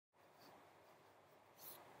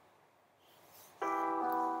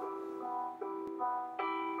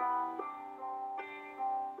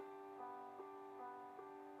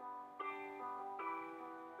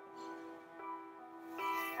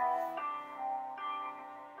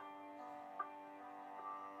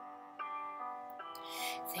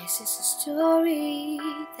This is a story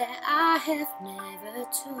that I have never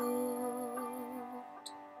told.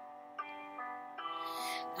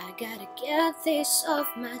 I gotta get this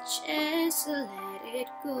off my chest and let it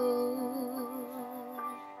go.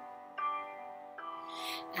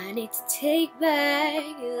 I need to take back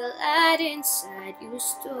the light inside you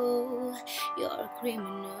stole. You're a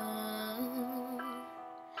criminal,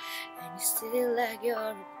 and you still like you're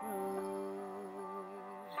a pro.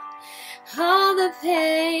 All the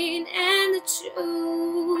pain and the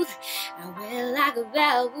truth, I wear like a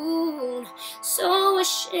balloon. So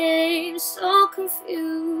ashamed, so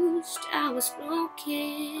confused, I was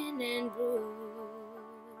broken and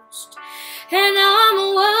bruised. And now I'm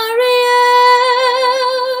a warrior,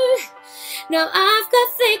 now I've got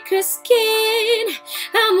thicker skin.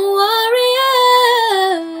 I'm a warrior,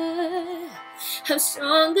 I'm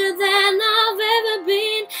stronger than I've ever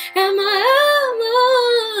been. And my armor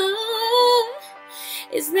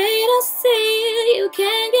is made of steel, you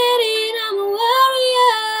can't get in. I'm a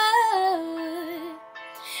warrior,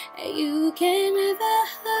 and you can never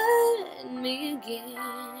hurt me again.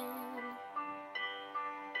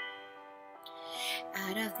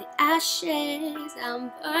 Out of the ashes,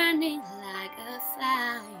 I'm burning like a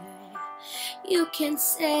fire. You can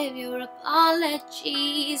save your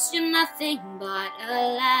apologies, you're nothing but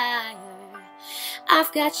a liar.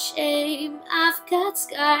 I've got shame, I've got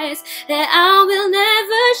scars that I will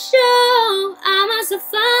never show. I'm a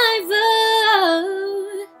survivor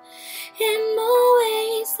in more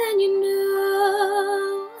ways than you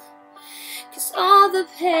know. 'Cause all the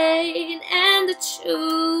pain and the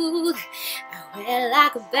truth, I wear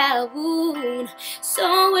like a balloon.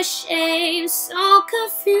 So ashamed, so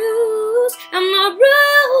confused, I'm not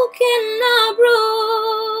broken, not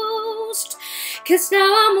bruised. 'Cause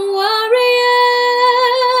now I'm a warrior,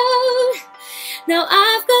 now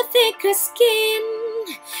I've got thicker skin.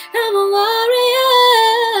 I'm a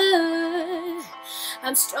warrior,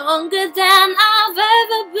 I'm stronger than I've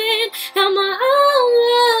ever been. And my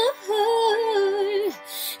armor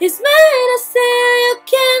is made of steel, you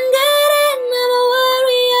can't get in. I'm a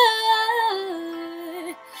warrior,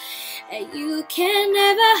 and you can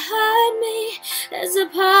never hurt me. There's a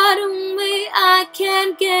part of me I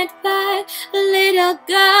can't get back. A little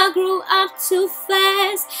girl grew up too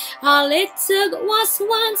fast. All it took was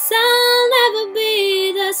once, I'll never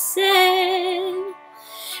be the same.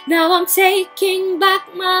 Now I'm taking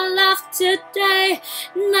back my life today.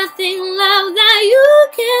 Nothing love that you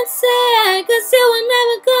can say, 'cause you were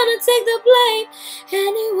never gonna take the blame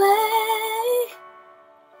anyway.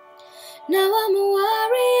 Now I'm a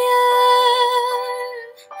warrior,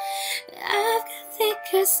 I've got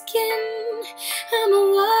thicker skin. I'm a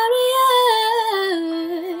warrior,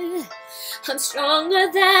 I'm stronger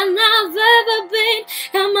than I've ever been.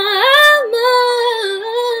 And my armor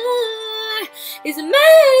is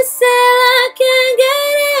made of steel, I can't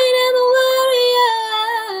get in. I'm a warrior,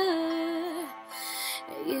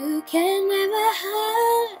 you can never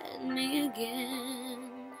hurt me again.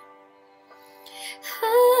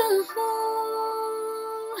 Oh,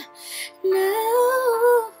 no,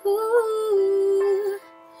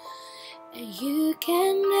 you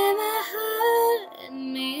can never hurt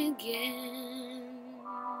me again.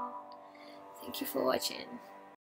 Thank you for watching.